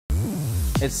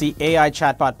It's the AI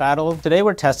chatbot battle. Today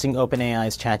we're testing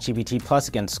OpenAI's ChatGPT Plus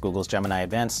against Google's Gemini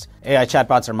Advanced. AI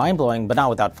chatbots are mind-blowing, but not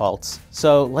without faults.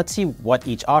 So let's see what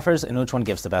each offers and which one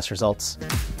gives the best results.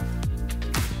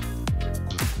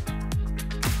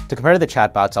 To compare the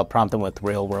chatbots, I'll prompt them with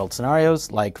real-world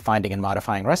scenarios like finding and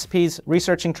modifying recipes,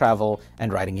 researching travel,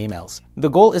 and writing emails. The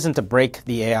goal isn't to break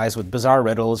the AIs with bizarre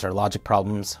riddles or logic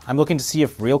problems. I'm looking to see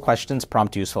if real questions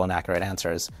prompt useful and accurate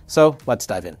answers. So let's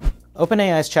dive in.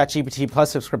 OpenAI's ChatGPT Plus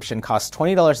subscription costs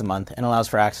 $20 a month and allows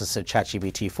for access to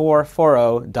ChatGPT 4,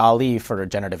 4.0, DALL-E for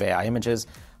generative AI images,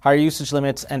 higher usage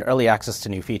limits, and early access to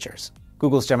new features.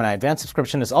 Google's Gemini Advanced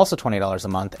subscription is also $20 a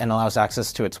month and allows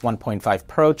access to its 1.5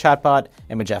 Pro chatbot,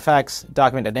 ImageFX,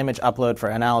 document and image upload for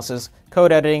analysis,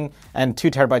 code editing, and 2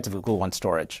 terabytes of Google One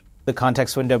storage. The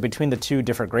context window between the two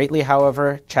differ greatly,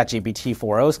 however. ChatGPT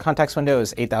 4.0's context window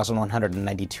is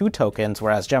 8,192 tokens,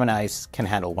 whereas Gemini's can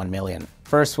handle 1 million.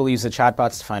 First, we'll use the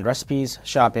chatbots to find recipes,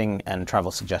 shopping, and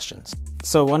travel suggestions.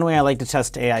 So one way I like to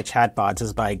test AI chatbots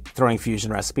is by throwing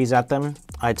fusion recipes at them.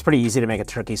 It's pretty easy to make a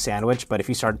turkey sandwich, but if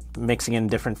you start mixing in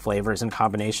different flavors and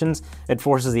combinations, it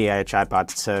forces the AI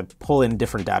chatbots to pull in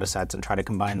different data sets and try to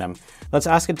combine them. Let's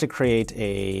ask it to create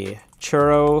a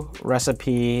churro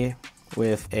recipe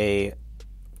with a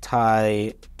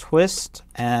Thai twist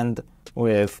and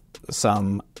with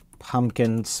some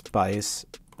pumpkin spice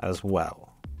as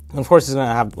well. And of course, it's going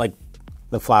to have like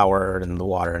the flour and the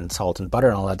water and salt and butter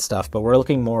and all that stuff, but we're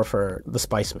looking more for the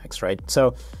spice mix, right?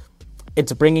 So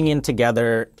it's bringing in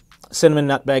together cinnamon,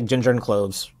 nutmeg, ginger, and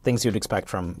cloves, things you'd expect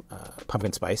from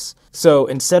pumpkin spice. So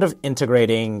instead of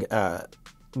integrating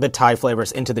the Thai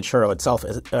flavors into the churro itself,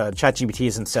 ChatGPT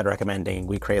is instead recommending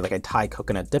we create like a Thai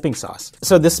coconut dipping sauce.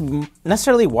 So this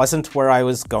necessarily wasn't where I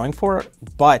was going for,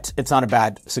 but it's not a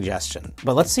bad suggestion.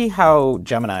 But let's see how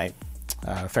Gemini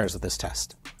fares with this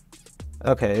test.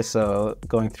 Okay, so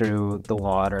going through the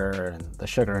water and the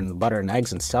sugar and the butter and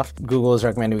eggs and stuff, Google is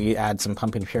recommending we add some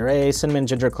pumpkin puree, cinnamon,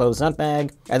 ginger, cloves,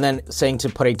 nutmeg, and then saying to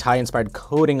put a Thai-inspired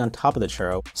coating on top of the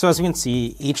churro. So as you can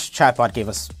see, each chatbot gave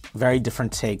us very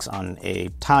different takes on a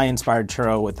Thai-inspired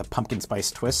churro with a pumpkin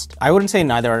spice twist. I wouldn't say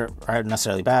neither are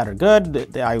necessarily bad or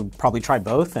good. I would probably try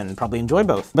both and probably enjoy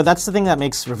both. But that's the thing that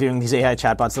makes reviewing these AI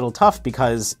chatbots a little tough,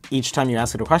 because each time you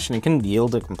ask it a question, it can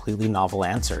yield a completely novel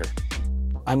answer.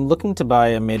 I'm looking to buy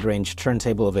a mid-range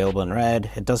turntable available in red.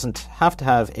 It doesn't have to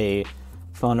have a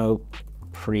phono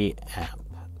preamp.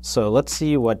 So let's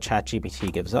see what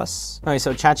ChatGPT gives us. All right,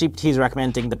 so ChatGPT is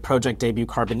recommending the Project Debut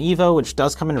Carbon Evo, which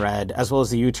does come in red, as well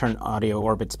as the U-Turn Audio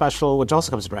Orbit Special, which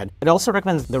also comes in red. It also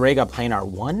recommends the Rega Planar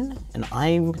 1, and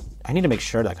I need to make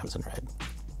sure that comes in red.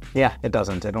 Yeah, it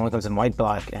doesn't. It only comes in white,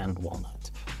 black, and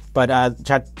walnut. But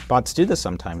chatbots do this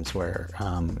sometimes, where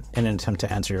in an attempt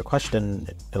to answer your question,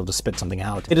 it'll just spit something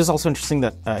out. It is also interesting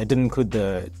that it didn't include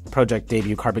the Project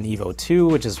Debut Carbon Evo 2,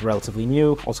 which is relatively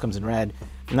new, also comes in red.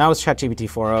 And that was ChatGPT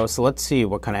 4.0, so let's see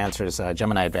what kind of answers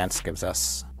Gemini Advanced gives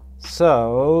us.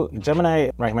 So Gemini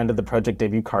recommended the Project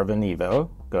Debut Carbon Evo,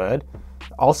 good.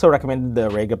 Also recommended the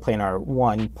Rega Planar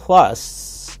 1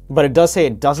 Plus, but it does say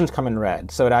it doesn't come in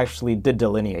red, so it actually did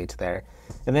delineate there.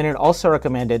 And then it also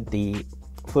recommended the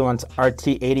Fluence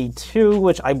RT82,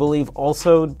 which I believe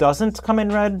also doesn't come in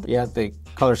red. Yeah, the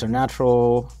colors are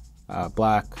natural,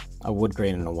 black, a wood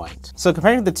grain, and a white. So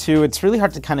comparing the two, it's really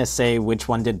hard to kind of say which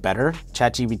one did better.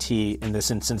 ChatGPT in this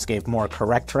instance gave more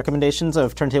correct recommendations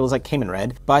of turntables that came in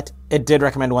red, but it did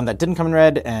recommend one that didn't come in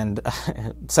red and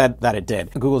said that it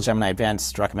did. Google's Gemini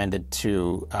Advanced recommended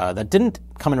two that didn't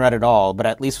come in red at all, but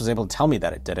at least was able to tell me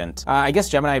that it didn't. I guess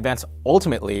Gemini Advanced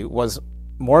ultimately was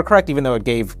more correct, even though it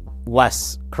gave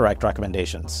less correct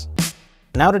recommendations.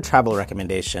 Now to travel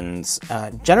recommendations.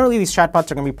 Generally, these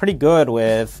chatbots are going to be pretty good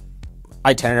with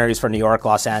itineraries for New York,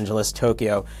 Los Angeles,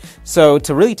 Tokyo. So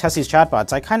to really test these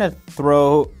chatbots, I kind of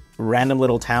throw random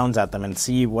little towns at them and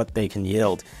see what they can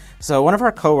yield. So one of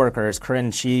our coworkers,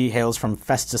 Corinne, she hails from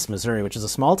Festus, Missouri, which is a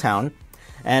small town.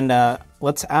 And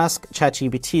let's ask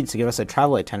ChatGPT to give us a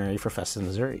travel itinerary for Festus,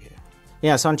 Missouri.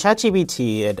 Yeah, so on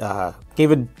ChatGPT, it gave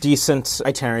a decent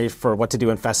itinerary for what to do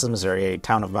in Festus, Missouri, a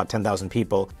town of about 10,000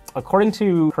 people. According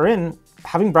to Corinne,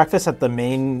 having breakfast at the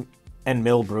Main and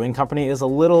Mill Brewing Company is a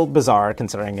little bizarre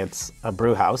considering it's a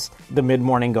brew house. The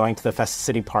mid-morning going to the Festus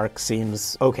City Park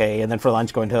seems okay, and then for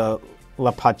lunch going to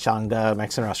La Pachanga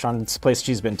Mexican restaurant. It's a place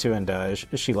she's been to and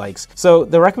she likes. So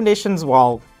the recommendations,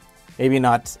 while maybe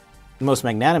not the most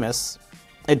magnanimous,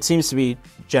 it seems to be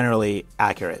generally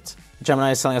accurate.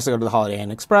 Gemini is telling us to go to the Holiday Inn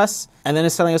Express, and then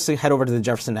it's telling us to head over to the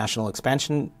Jefferson National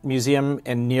Expansion Museum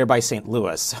in nearby St.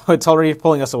 Louis. So it's already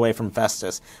pulling us away from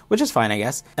Festus, which is fine, I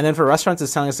guess. And then for restaurants,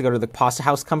 it's telling us to go to the Pasta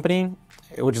House Company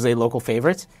which is a local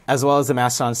favorite, as well as the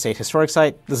Mastodon State Historic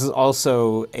Site. This is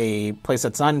also a place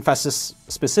that's not in Festus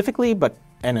specifically, but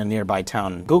in a nearby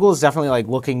town. Google is definitely like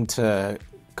looking to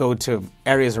go to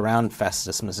areas around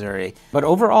Festus, Missouri. But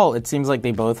overall, it seems like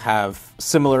they both have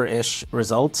similar-ish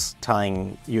results,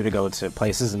 telling you to go to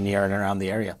places near and around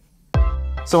the area.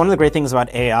 So one of the great things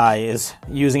about AI is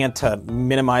using it to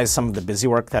minimize some of the busy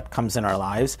work that comes in our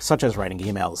lives, such as writing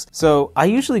emails. So I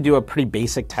usually do a pretty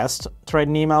basic test to write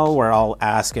an email where I'll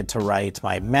ask it to write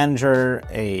my manager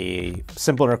a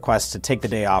simple request to take the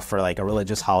day off for like a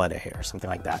religious holiday or something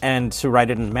like that, and to write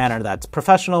it in a manner that's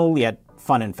professional yet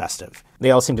fun and festive.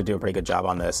 They all seem to do a pretty good job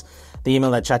on this. The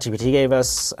email that ChatGPT gave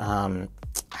us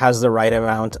has the right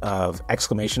amount of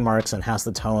exclamation marks and has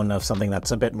the tone of something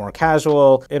that's a bit more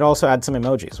casual. It also adds some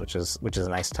emojis, which is a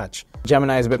nice touch.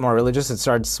 Gemini is a bit more religious. It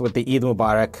starts with the Eid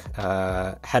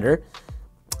Mubarak header,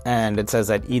 and it says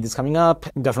that Eid is coming up.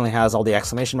 It definitely has all the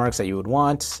exclamation marks that you would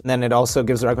want. And then it also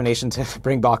gives a recommendation to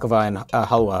bring baklava and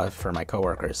halwa for my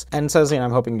coworkers. And says,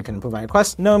 I'm hoping you can improve my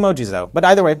request. No emojis though, but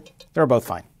either way, they're both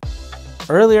fine.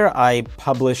 Earlier, I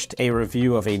published a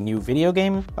review of a new video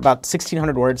game, about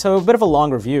 1,600 words, so a bit of a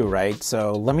long review, right?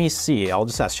 So let me see. I'll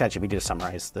just ask ChatGPT to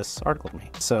summarize this article for me.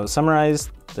 So summarize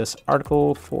this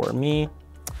article for me.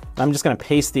 I'm just going to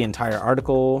paste the entire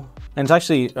article, and it's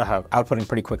actually outputting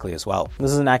pretty quickly as well.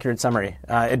 This is an accurate summary.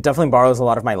 It definitely borrows a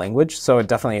lot of my language, so it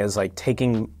definitely is like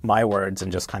taking my words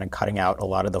and just kind of cutting out a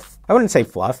lot of the, I wouldn't say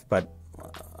fluff, but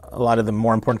a lot of the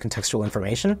more important contextual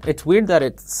information. It's weird that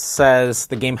it says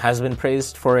the game has been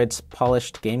praised for its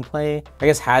polished gameplay. I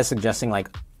guess has suggesting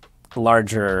like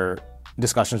larger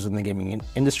discussions within the gaming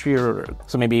industry, or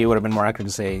so maybe it would have been more accurate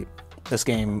to say this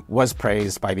game was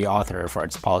praised by the author for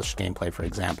its polished gameplay, for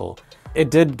example.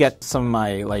 It did get some of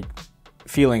my like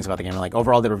feelings about the game. Like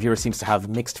overall, the reviewer seems to have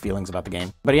mixed feelings about the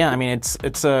game. But yeah, I mean, it's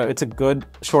a good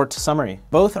short summary.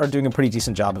 Both are doing a pretty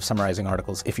decent job of summarizing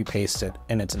articles if you paste it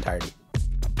in its entirety.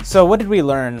 So what did we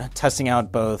learn testing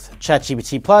out both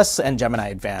ChatGPT Plus and Gemini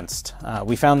Advanced?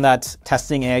 We found that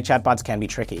testing AI chatbots can be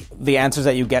tricky. The answers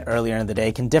that you get earlier in the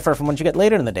day can differ from what you get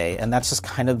later in the day, and that's just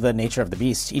kind of the nature of the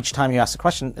beast. Each time you ask a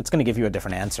question, it's going to give you a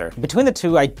different answer. Between the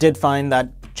two, I did find that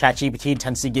ChatGPT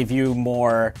tends to give you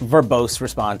more verbose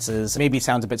responses, maybe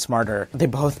sounds a bit smarter. They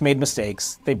both made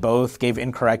mistakes. They both gave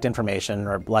incorrect information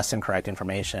or less incorrect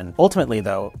information. Ultimately,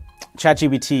 though,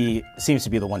 ChatGPT seems to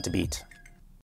be the one to beat.